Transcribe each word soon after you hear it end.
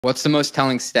What's the most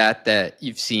telling stat that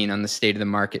you've seen on the state of the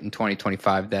market in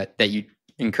 2025 that you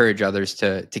encourage others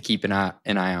to keep an eye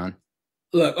on?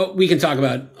 Look, we can talk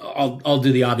about. I'll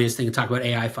do the obvious thing and talk about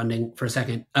AI funding for a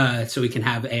second, so we can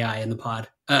have AI in the pod.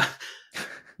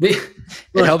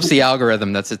 It helps the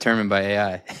algorithm that's determined by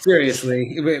AI.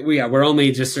 Seriously, we're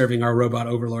only just serving our robot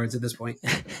overlords at this point.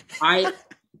 I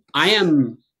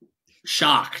am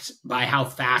shocked by how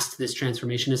fast this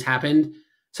transformation has happened.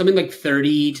 Something like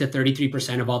 30 to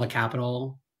 33% of all the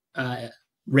capital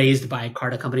raised by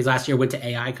Carta companies last year went to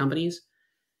AI companies.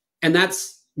 And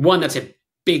that's a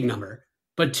big number.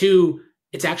 But two,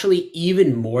 it's actually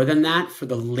even more than that for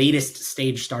the latest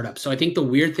stage startups. So I think the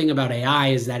weird thing about AI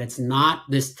is that it's not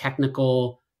this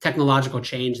technological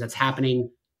change that's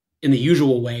happening in the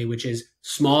usual way, which is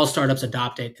small startups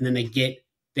adopt it and then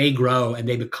they grow and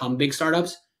they become big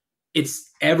startups.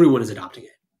 It's everyone is adopting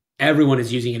it. Everyone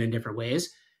is using it in different ways.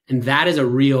 And that is a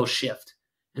real shift.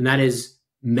 And that is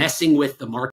messing with the market.